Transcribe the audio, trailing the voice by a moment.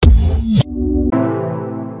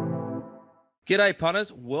G'day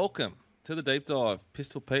punters, welcome to the deep dive.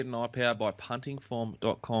 Pistol Pete and I powered by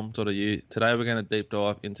puntingform.com.au. Today we're going to deep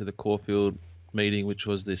dive into the Caulfield meeting, which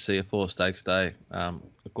was the CF4 Stakes Day, a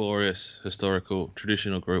glorious, historical,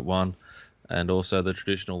 traditional Group 1, and also the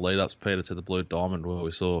traditional lead-ups, Peter, to the Blue Diamond, where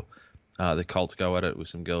we saw the Colts go at it with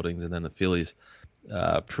some geldings and then the fillies.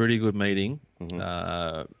 Pretty good meeting.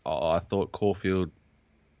 I thought Caulfield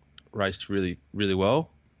raced really, really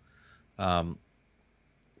well.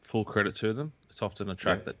 Full credit to them. It's often a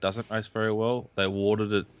track that doesn't race very well. They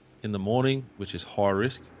watered it in the morning, which is high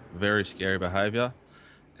risk, very scary behaviour.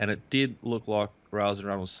 And it did look like Rails and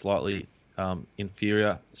Run was slightly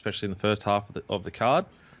inferior, especially in the first half of the card.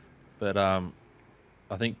 But I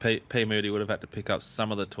think P. Moody would have had to pick up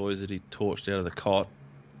some of the toys that he torched out of the cot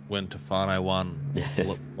when Tofano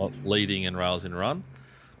won leading and Rails and Run.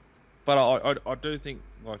 But I do think,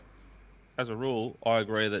 like, as a rule, I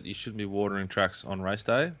agree that you shouldn't be watering tracks on race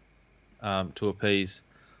day to appease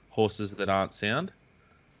horses that aren't sound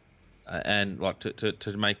and like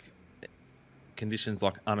to make conditions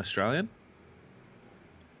like un-Australian.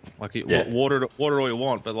 Like water it all you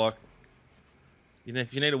want, but like, you know,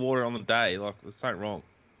 if you need to water it on the day, like, there's something wrong.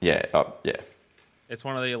 Yeah. It's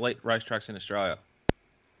one of the elite racetracks in Australia.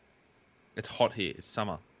 It's hot here. It's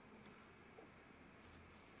summer.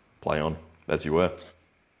 Play on, as you were.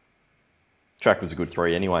 Track was a good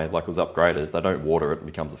 3 anyway, like it was upgraded. If they don't water it, it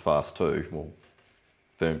becomes a fast 2. Well,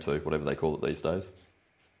 firm 2, whatever they call it these days.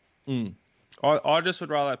 I just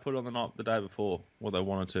would rather put it on the day before, what they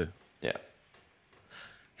wanted to. Yeah.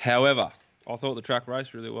 However, I thought the track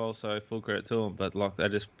raced really well, so full credit to them. But like, they're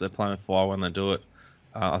playing with fire when they do it.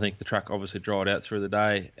 I think the track obviously dried out through the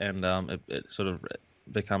day, and it sort of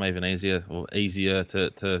become even easier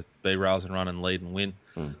to be Rails and Run and lead and win.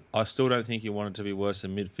 I still don't think you want it to be worse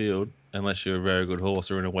than midfield unless you're a very good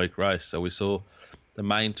horse or in a weak race. So we saw the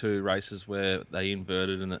main 2 races where they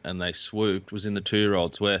inverted and they swooped was in the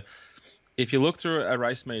 2-year-olds, where if you look through a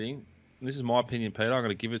race meeting, and this is my opinion, Peter, I'm going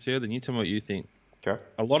to give it to you, then you tell me what you think. Okay.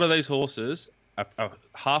 A lot of these horses are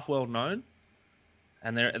half well known,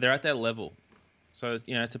 and they're at their level. So,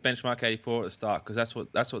 you know, it's a benchmark 84 at the start, because that's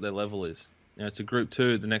what their level is. You know, it's a Group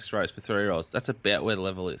 2, the next race for 3-year-olds. That's about where the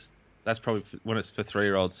level is. That's probably when it's for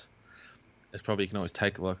 3-year-olds. It's probably, you can always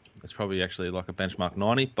take it's probably actually like a benchmark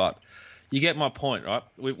 90, but you get my point, right?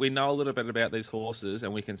 We know a little bit about these horses,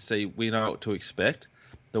 and we know what to expect.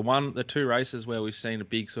 The 2 races where we've seen a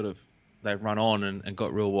big sort of, they've run on and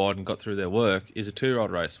got real wide and got through their work is a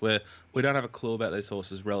 2-year-old race where we don't have a clue about these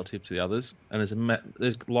horses relative to the others, and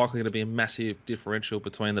there's likely going to be a massive differential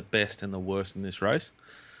between the best and the worst in this race.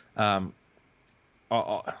 What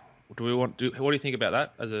do you think about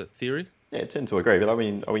that as a theory? Yeah, I tend to agree, but are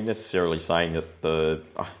we necessarily saying that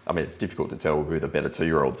it's difficult to tell who the better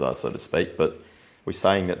 2-year-olds are, so to speak, but we're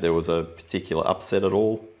saying that there was a particular upset at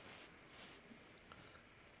all?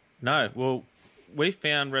 No, well, we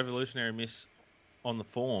found Revolutionary Miss on the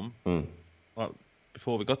form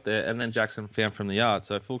before we got there, and then Jackson found from the yard,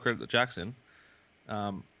 so full credit to Jackson.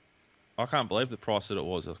 I can't believe the price that it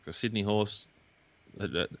was. Like a Sydney horse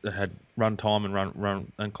that had run time and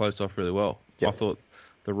run and closed off really well. Yep. I thought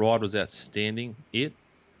the ride was outstanding.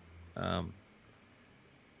 I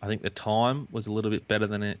think the time was a little bit better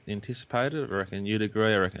than anticipated. I reckon you'd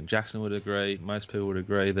agree. I reckon Jackson would agree. Most people would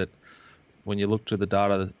agree that when you look to the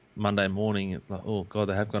data Monday morning, it's like, oh God,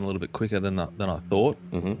 they have gone a little bit quicker than I thought.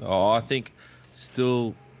 I think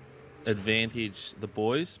still advantage the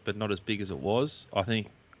boys, but not as big as it was. I think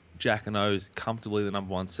Jack and O is comfortably the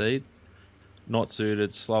number 1 seed. Not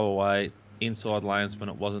suited, slow away, inside lanes when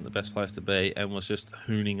it wasn't the best place to be, and was just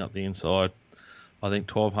hooning up the inside. I think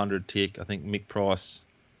 1200 tick. I think Mick Price,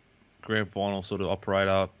 grand final sort of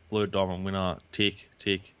operator, Blue Diamond winner, tick.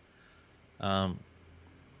 I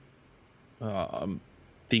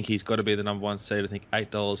think he's got to be the number 1 seed. I think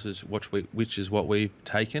 $8 is which is what we've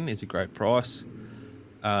taken, is a great price.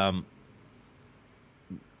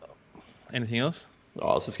 Anything else? I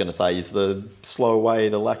was just going to say, is the slow away,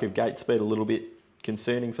 the lack of gate speed a little bit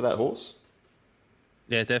concerning for that horse?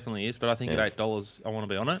 Yeah, it definitely is, but I think at $8, I want to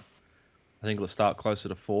be on it. I think it'll start closer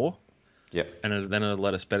to 4. Yep. And then it'll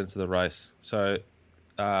let us bet into the race. So,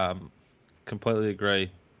 completely agree.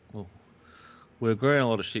 Well, we agree on a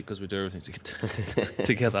lot of shit because we do everything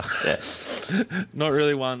together. Not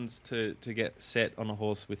really ones to get set on a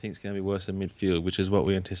horse we think is going to be worse than midfield, which is what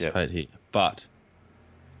we anticipate here. But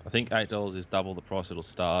I think $8 is double the price it'll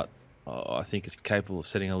start. I think it's capable of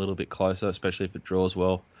setting a little bit closer, especially if it draws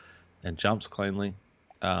well and jumps cleanly.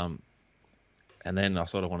 And then I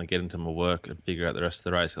sort of want to get into my work and figure out the rest of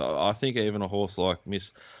the race. I think even a horse like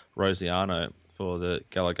Miss Rosiano for the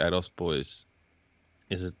Galagados boys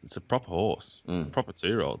it's a proper horse, proper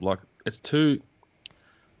 2-year-old. Like, it's two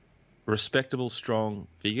respectable, strong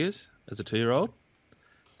figures as a 2-year-old,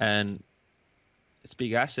 and its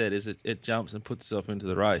big asset is it jumps and puts itself into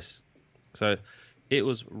the race. So it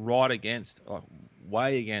was right against, like,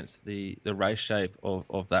 way against the race shape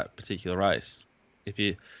of that particular race. If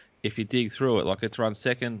you dig through it, like, it's run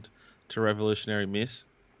second to Revolutionary Miss,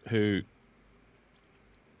 who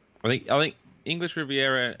I think English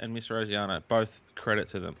Riviera and Miss Rosiana, both credit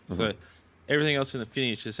to them. Mm-hmm. So everything else in the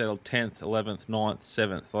finish has settled 10th, 11th, 9th,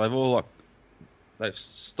 7th. They've all they've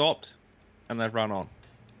stopped and they've run on.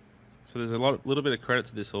 So there's a little bit of credit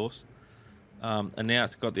to this horse. And now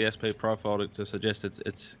it's got the SP profile to suggest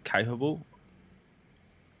it's capable.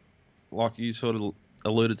 Like you sort of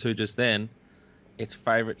alluded to just then, it's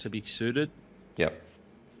favourite to be suited. Yep.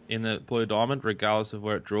 In the Blue Diamond, regardless of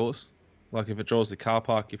where it draws. Like, if it draws the car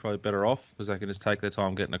park, you're probably better off because they can just take their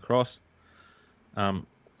time getting across.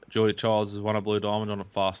 Geordie Childs has won a Blue Diamond on a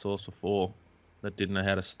fast horse before that didn't know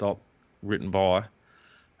how to stop, written by.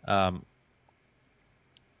 You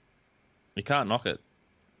can't knock it.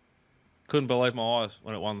 Couldn't believe my eyes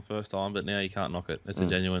when it won the first time, but now you can't knock it. It's a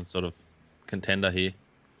genuine sort of contender here.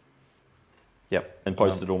 Yep, and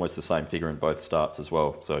posted almost the same figure in both starts as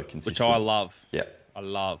well, so consistent. Which I love. Yep. I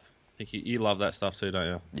love. I think you love that stuff too, don't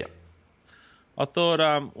you? Yep. I thought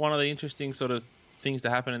one of the interesting sort of things to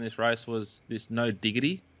happen in this race was this No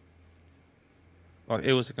Diggity. Like,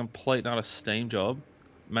 it was a complete, not a steam job.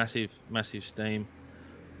 Massive, massive steam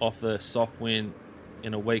off the soft win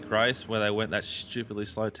in a weak race where they went that stupidly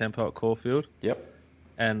slow tempo at Caulfield. Yep.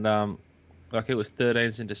 And like, it was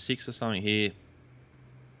 13s into 6 or something here.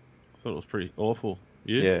 I thought it was pretty awful.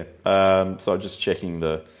 You? Yeah. So just checking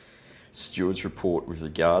the steward's report with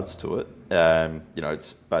regards to it.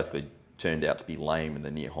 It's basically turned out to be lame in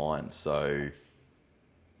the near hind. So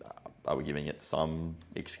are we giving it some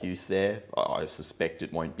excuse there? I suspect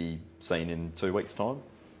it won't be seen in 2 weeks' time.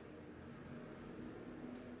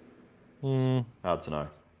 Hard to know.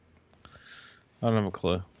 I don't have a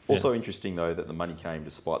clue. Also interesting, though, that the money came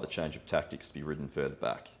despite the change of tactics to be ridden further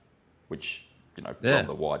back, which, from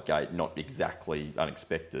the wide gate, not exactly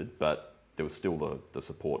unexpected, but there was still the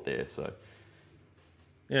support there. So,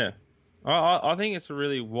 yeah, I think it's a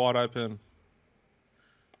really wide open.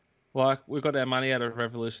 Like, we got our money out of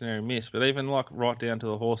Revolutionary Miss, but even like right down to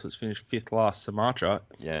the horse that's finished 5th last, Sumatra,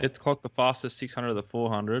 it's clocked the fastest 600 of the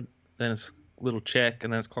 400, then it's a little check,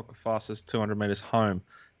 and then it's clocked the fastest 200 metres home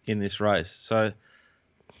in this race. So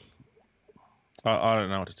I don't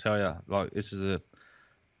know what to tell you. Like, this is a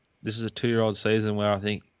 2-year-old season where I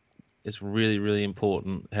think it's really, really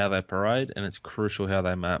important how they parade, and it's crucial how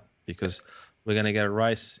they map, because we're going to get a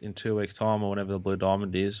race in 2 weeks' time or whenever the Blue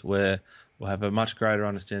Diamond is, where we'll have a much greater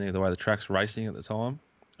understanding of the way the track's racing at the time,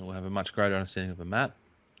 and we'll have a much greater understanding of the map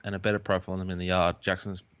and a better profile on them in the yard.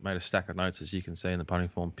 Jackson's made a stack of notes, as you can see in the punting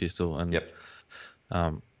form pistol, and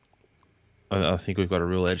I think we've got a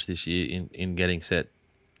real edge this year in getting set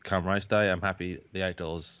come race day. I'm happy the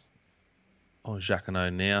 $8 on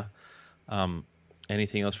Jacquinot now.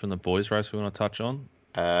 Anything else from the boys' race we want to touch on?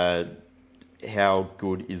 How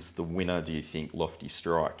good is the winner, do you think, Lofty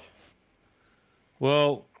Strike?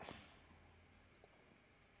 Well,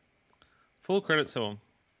 full credit to him.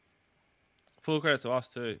 Full credit to us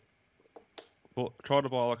too. Tried to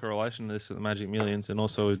buy like a relation to this at the Magic Millions, and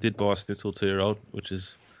also we did buy a Snitzel 2-year-old, which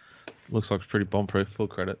looks like it's pretty bomb-proof. Full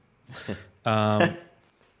credit.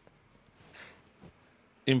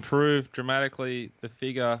 Improved dramatically the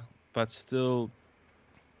figure, but still,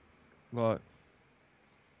 like,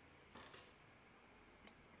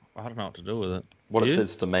 I don't know what to do with it. What it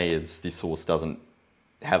says to me is this horse doesn't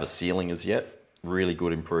have a ceiling as yet. Really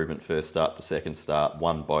good improvement first start, the second start,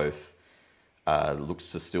 won both.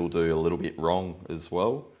 Looks to still do a little bit wrong as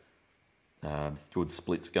well. Good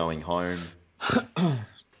splits going home. I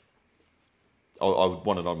would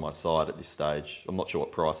want it on my side at this stage. I'm not sure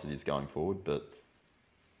what price it is going forward, but...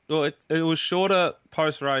 Well, it was shorter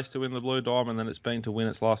post-race to win the Blue Diamond than it's been to win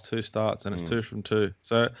its last 2 starts, and it's 2 from 2.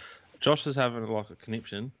 So Josh is having like a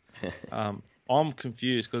conniption. I'm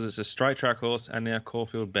confused because it's a straight track horse and now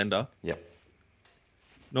Caulfield bender. Yep.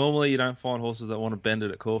 Normally you don't find horses that want to bend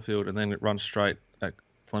it at Caulfield and then run straight at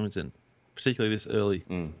Flemington, particularly this early.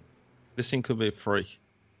 This thing could be a freak.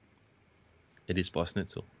 It is by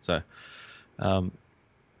Snitzel. So I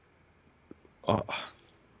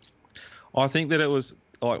think that it was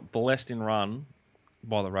like blessed in run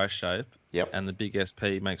by the race shape. Yep. And the big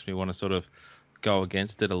SP makes me want to sort of go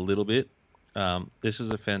against it a little bit. This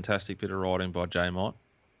is a fantastic bit of riding by J-Mott.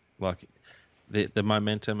 Like, the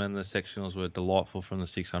momentum and the sectionals were delightful from the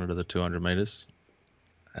 600 to the 200 metres.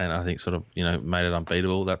 and I think sort of made it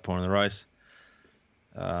unbeatable at that point in the race.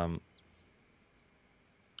 I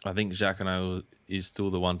think Jacquinot is still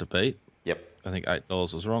the one to beat. Yep. I think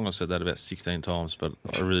 $8 was wrong. I said that about 16 times, but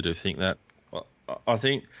I really do think that. I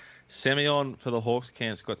think Semyon for the Hawks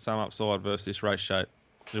camp's got some upside versus this race shape.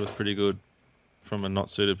 It was pretty good from a not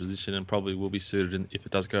suited position and probably will be suited if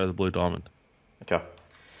it does go to the Blue Diamond. Okay.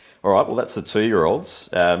 All right, well, that's the 2-year-olds.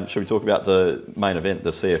 Should we talk about the main event,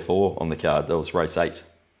 the CF4 on the card? That was race 8.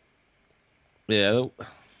 Yeah.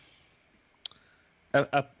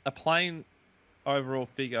 A plain overall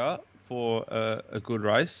figure for a good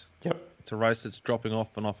race. Yep. It's a race that's dropping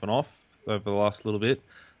off and off and off over the last little bit.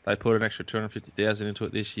 They put an extra 250,000 into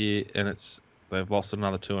it this year, and they've lost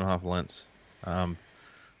another 2.5 lengths.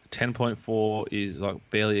 10.4 is like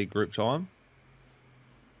barely a group time,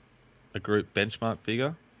 a group benchmark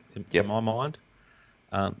figure in my mind.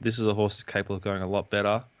 This is a horse that's capable of going a lot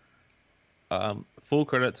better. Full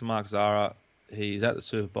credit to Mark Zahra. He's at the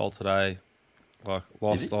Super Bowl today. Like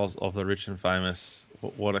Lost Oz of the rich and famous.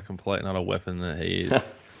 What a complete and utter weapon that he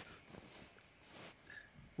is.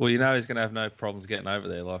 Well, he's going to have no problems getting over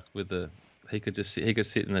there. Like he could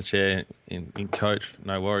sit in the chair in coach,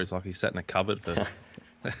 no worries. Like he sat in a cupboard for.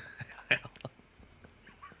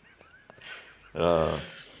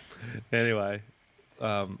 Anyway,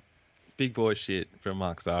 big boy shit from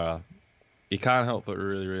Mark Zahra. You can't help but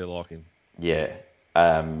really, really like him. Yeah.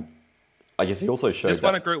 I guess he also showed just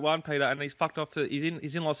won a Group 1, Peter, and he's fucked off to.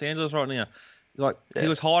 He's in Los Angeles right now. Like he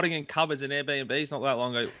was hiding in cupboards and Airbnbs not that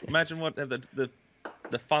long ago. Imagine what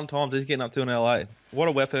the fun times he's getting up to in LA. What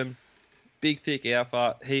a weapon! Big, thick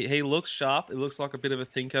alpha. He looks sharp. It looks like a bit of a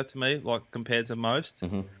thinker to me, like compared to most.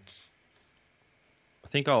 Mm-hmm. I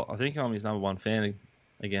think I'm his number one fan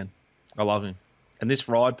again. I love him. And this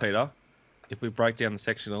ride, Peter, if we break down the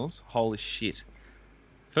sectionals, holy shit.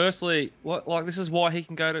 Firstly, like this is why he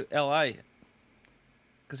can go to LA.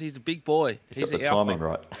 Because he's a big boy. He's got the timing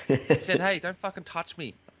right. He said, hey, don't fucking touch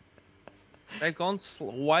me. They've gone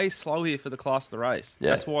way slow here for the class of the race.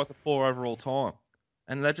 Yeah. That's why it's a 4 overall time.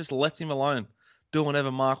 And they've just left him alone, doing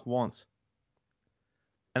whatever Mark wants.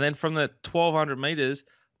 And then from the 1,200 metres,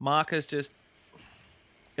 Mark is just...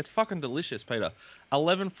 It's fucking delicious, Peter.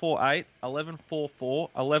 11.48, 11.44,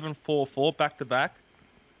 11.44, back-to-back.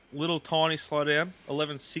 Little tiny slowdown,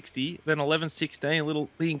 11.60, then 11.16,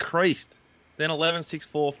 he increased. Then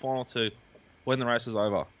 11.64, final 2, when the race was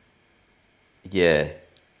over. Yeah.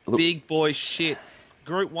 Look. Big boy shit.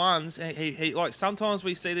 Group 1s, he like sometimes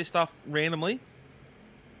we see this stuff randomly.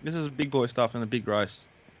 This is big boy stuff in a big race.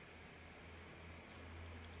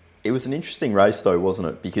 It was an interesting race though, wasn't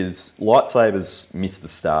it? Because Lightsabers missed the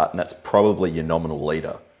start, and that's probably your nominal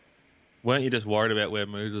leader. Weren't you just worried about where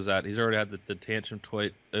Mood was at? He's already had the tantrum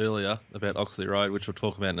tweet earlier about Oxley Road, which we'll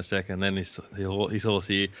talk about in a second. And then his horse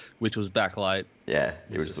here, which was back late. Yeah,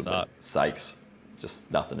 it was just sakes,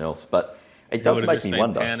 just nothing else. But it does make me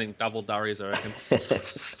wonder. Pounding double durries, I reckon.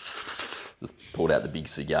 Just pulled out the big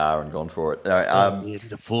cigar and gone for it. No, yeah,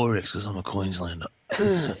 did a 4X because I'm a Queenslander.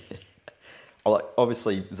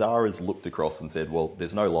 Obviously, Zahra's looked across and said, well,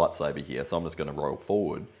 there's no Lightsaber here, so I'm just going to roll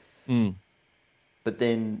forward. Mm. But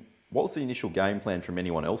then, what was the initial game plan from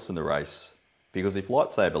anyone else in the race? Because if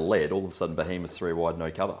Lightsaber led, all of a sudden Behemoth's 3 wide,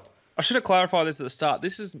 no cover. I should have clarified this at the start.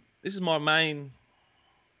 This is my main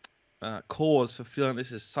cause for feeling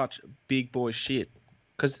this is such big boy shit.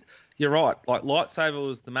 Because you're right, like Lightsaber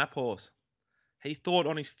was the map horse. He thought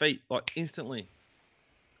on his feet, like instantly,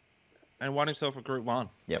 and won himself a Group 1.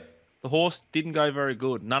 Yep. The horse didn't go very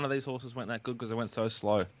good. None of these horses went that good because they went so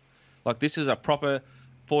slow. Like this is a proper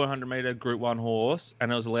 400-metre Group 1 horse,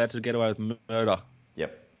 and it was allowed to get away with murder.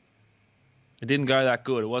 Yep. It didn't go that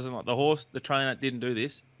good. It wasn't like the trainer didn't do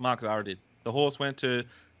this. Mark Zahra did. The horse went to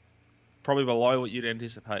probably below what you'd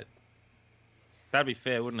anticipate. That'd be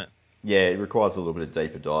fair, wouldn't it? Yeah, it requires a little bit of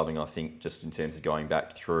deeper diving, I think, just in terms of going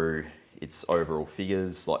back through its overall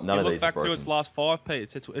figures. Like none of these look back are through its last 5 P.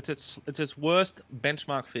 It's its worst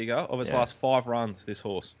benchmark figure of its last 5 runs. This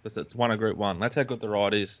horse, it's won a Group 1. That's how good the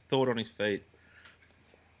ride is. Thought on his feet.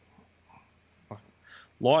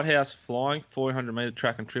 Lighthouse Flying, 400-metre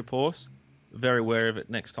track and trip horse. Very wary of it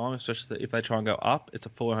next time, especially if they try and go up. It's a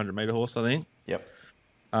 400-metre horse, I think. Yep.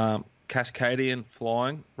 Cascadian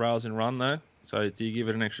Flying, rails and run though. So do you give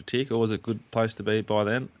it an extra tick, or was it a good place to be by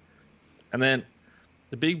then? And then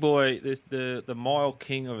the big boy, the mile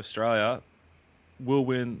king of Australia, will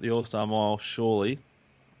win the All-Star Mile surely.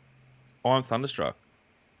 I'm thunderstruck.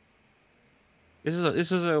 This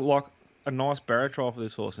is like a nice barrow trial for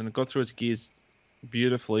this horse, and it got through its gears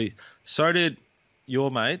beautifully. So did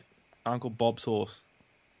your mate, Uncle Bob's horse.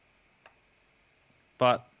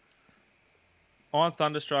 But Iron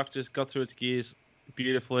Thunderstruck just got through its gears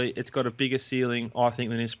beautifully. It's got a bigger ceiling, I think,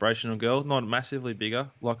 than Inspirational Girl. Not massively bigger.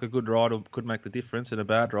 Like a good ride could make the difference in a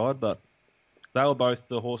bad ride, but they were both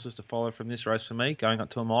the horses to follow from this race for me, going up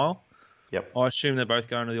to a mile. Yep. I assume they're both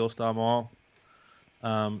going to the All-Star Mile.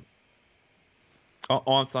 Iron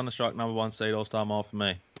Thunderstruck, number 1 seed, All-Star Mile for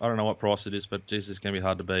me. I don't know what price it is, but Jesus, it's going to be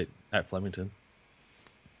hard to beat at Flemington.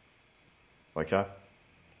 Okay.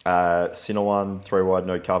 Cinnawon, 3 wide,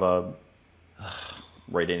 no cover.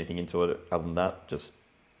 Read anything into it other than that? Just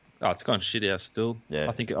it's gone shit house still. Yeah.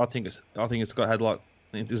 I think it's got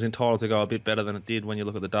it was entitled to go a bit better than it did when you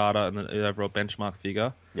look at the data and the overall benchmark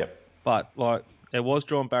figure. Yep. But like it was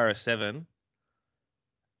drawn barrier 7,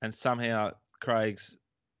 and somehow Craig's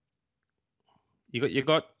you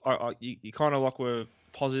kind of like were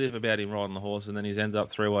positive about him riding the horse, and then he's ended up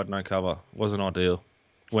 3 wide, no cover. Wasn't ideal.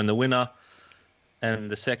 When the winner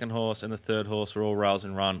and the second horse and the third horse were all rails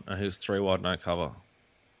and run, and he was 3 wide, no cover.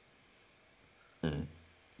 Mm.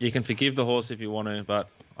 You can forgive the horse if you want to, but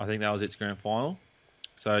I think that was its grand final.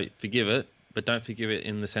 So forgive it, but don't forgive it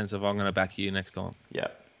in the sense of I'm going to back you next time. Yeah,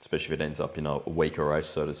 especially if it ends up in a weaker race,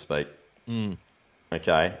 so to speak. Mm.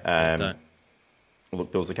 Okay.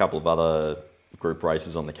 Look, there was a couple of other group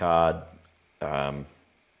races on the card.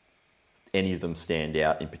 Any of them stand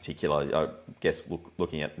out in particular? I guess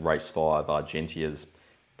looking at race 5, Argentia's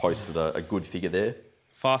posted a good figure there.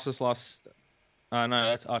 Fastest last... no,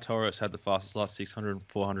 that's Artorias had the fastest last 600,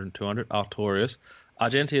 400 and 200. Artorias.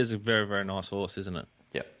 Argentia is a very, very nice horse, isn't it?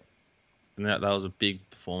 Yeah. And that was a big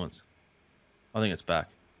performance. I think it's back.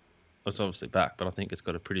 It's obviously back, but I think it's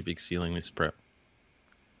got a pretty big ceiling this prep.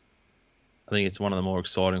 I think it's one of the more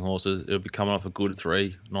exciting horses. It'll be coming off a good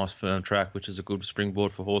 3, nice firm track, which is a good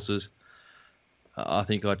springboard for horses. I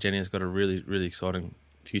think Argentia's got a really, really exciting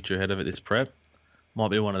future ahead of it this prep.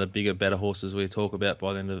 Might be one of the bigger, better horses we talk about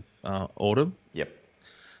by the end of autumn. Yep.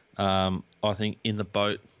 I think In the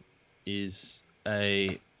Boat is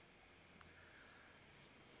there's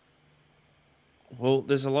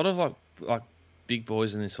a lot of like big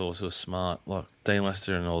boys in this horse who are smart, like Dean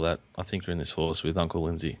Lester and all that. I think are in this horse with Uncle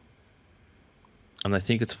Lindsay, and they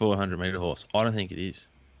think it's a 400-metre horse. I don't think it is.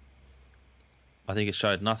 I think it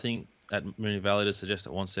showed nothing at Moonee Valley to suggest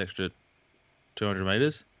it wants extra 200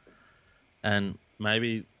 metres, and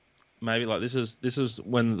maybe like this is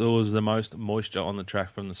when there was the most moisture on the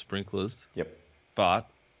track from the sprinklers. Yep. But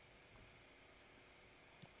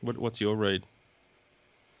what's your read?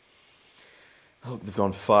 Oh, they've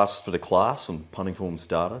gone fast for the class on Punting Form's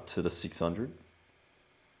data to the 600.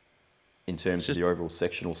 In terms of the overall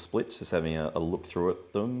sectional splits, just having a look through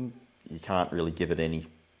at them, you can't really give it any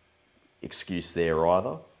excuse there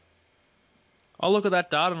either. I'll look at that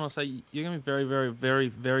data and I'll say you're going to be very, very, very,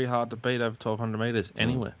 very hard to beat over 1,200 metres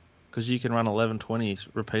anywhere because you can run 11:20s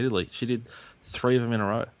repeatedly. She did 3 of them in a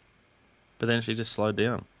row, but then she just slowed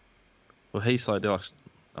down. Well, he slowed down.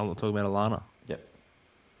 I'm not talking about Alana. Yep.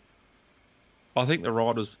 I think the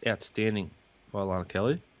ride was outstanding by Alana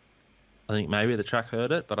Kelly. I think maybe the track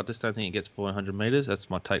heard it, but I just don't think it gets 400 metres. That's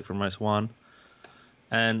my take from race 1.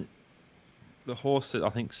 And the horse that I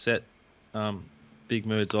think set Big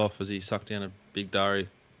Moods off as he sucked down a big durry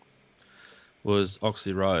was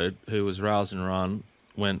Oxley Road, who was rails and run,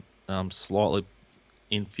 went slightly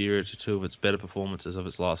inferior to 2 of its better performances of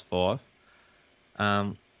its last 5.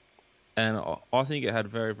 And I think it had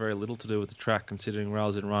very, very little to do with the track, considering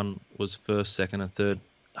rails and run was first, second and third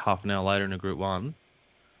half an hour later in a Group 1.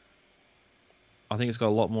 I think it's got a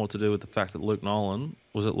lot more to do with the fact that Luke Nolan,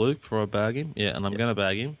 was it Luke before I bag him? Yeah, and I'm going to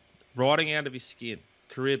bag him. Riding out of his skin.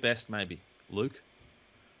 Career best maybe, Luke.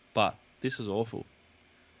 But this was awful.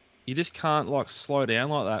 You just can't slow down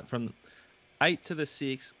like that. From 8 to the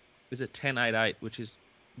 6 is a 10.88, which is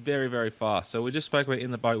very, very fast. So we just spoke about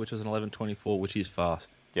In the Boat, which was an 11.24, which is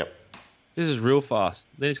fast. Yep. This is real fast.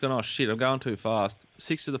 Then he's gone, oh shit, I'm going too fast.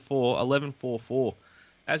 6 to the 4, 11.44.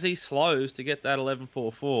 As he slows to get that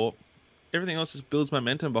 11.44, everything else just builds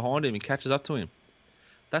momentum behind him and catches up to him.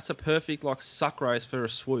 That's a perfect suck race for a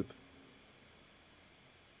swoop.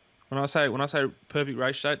 When I say perfect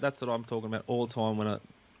race shape, that's what I'm talking about all the time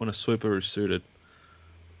when a swooper is suited.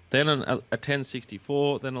 Then a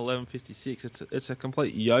 10.64, then 11.56. It's a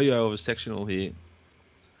complete yo-yo of a sectional here.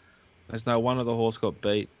 There's no wonder the horse got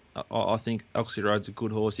beat. I think Oxley Road's a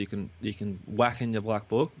good horse. You can whack in your black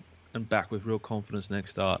book and back with real confidence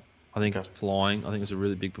next start. I think it's flying. I think it's a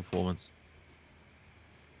really big performance.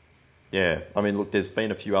 Yeah, I mean, look, there's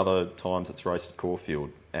been a few other times it's raced at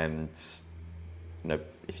Caulfield, and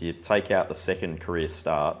if you take out the second career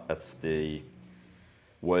start, that's the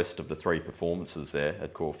worst of the 3 performances there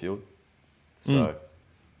at Caulfield. So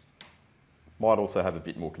might also have a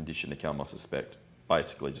bit more condition to come, I suspect.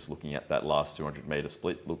 basically just looking at that last 200 metre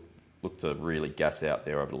split, look to really gas out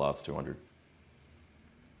there over the last 200.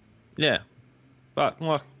 Yeah, but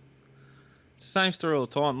like it's the same story all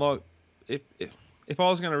the time. Like if I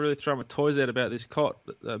was going to really throw my toys out about this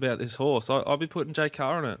horse, I'd be putting Jay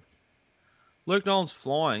Carr on it. Luke Nolan's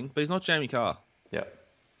flying, but he's not Jamie Carr. Yeah.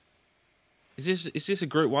 Is this a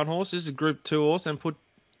Group 1 horse? Is this a Group 2 horse? And put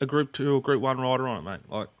a Group 2 or Group 1 rider on it, mate.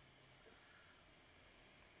 Like,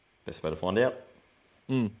 best way to find out.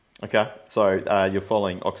 Okay, so you're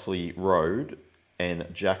following Oxley Road and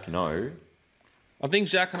Jack No. I think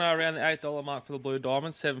Jack and I around the $8 mark for the Blue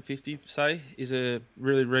Diamond, $7.50 say, is a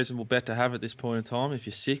really reasonable bet to have at this point in time if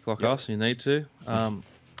you're sick like us and you need to.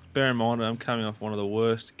 Bear in mind, I'm coming off one of the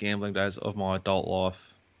worst gambling days of my adult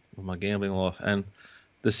life, of my gambling life, and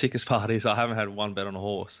the sickest part is I haven't had one bet on a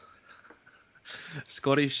horse.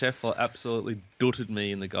 Scotty Scheffler absolutely dutted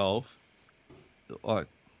me in the golf. Like,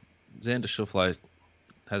 Xander Schauffele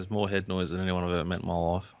has more head noise than anyone I've ever met in my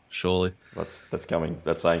life, surely. That's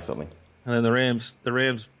saying something. And then the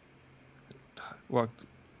Rams, like,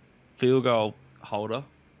 field goal holder,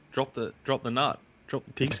 dropped the nut, dropped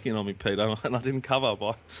the pigskin on me, Peter, and I didn't cover,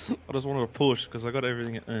 but I just wanted to push because I got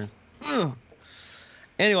everything.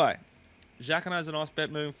 Anyway, Jacquinot's a nice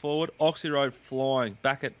bet moving forward. Oxley Road flying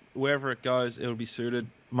back at wherever it goes, it'll be suited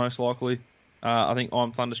most likely. I think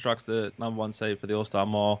I'm Thunderstruck's the number 1 seed for the All-Star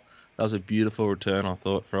Mile. That was a beautiful return, I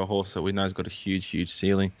thought, for a horse that we know has got a huge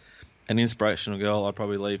ceiling. An inspirational girl, I'd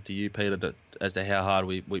probably leave to you, Peter, as to how hard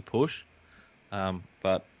we push.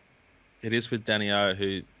 But it is with Danny O,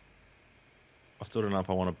 who I still don't know if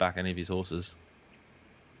I want to back any of his horses.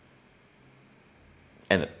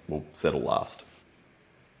 And it will settle last.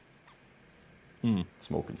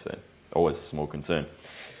 Small concern. Always a small concern.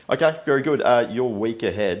 Okay, very good. Your week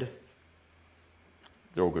ahead,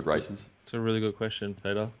 they're all good races. It's a really good question,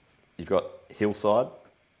 Peter. You've got Hillside.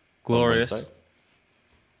 Glorious.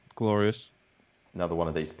 Another one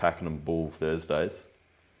of these Pakenham Bull Thursdays.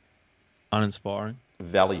 Uninspiring.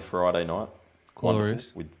 Valley Friday night.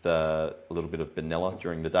 Glorious. Wonderful, with a little bit of Benella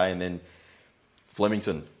during the day. And then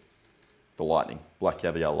Flemington, the Lightning. Black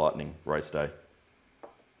Caviar Lightning race day.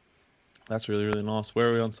 That's really nice. Where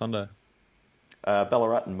are we on Sunday?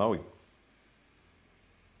 Ballarat and Moe.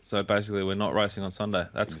 So basically we're not racing on Sunday.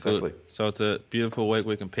 That's exactly. Good. So it's a beautiful week.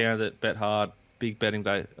 We can pound it, bet hard. Big betting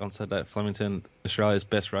day on Saturday at Flemington, Australia's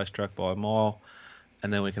best racetrack by a mile.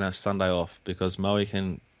 And then we can have Sunday off because Moe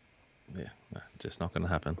can... Yeah, no, just not going to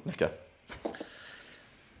happen. Okay.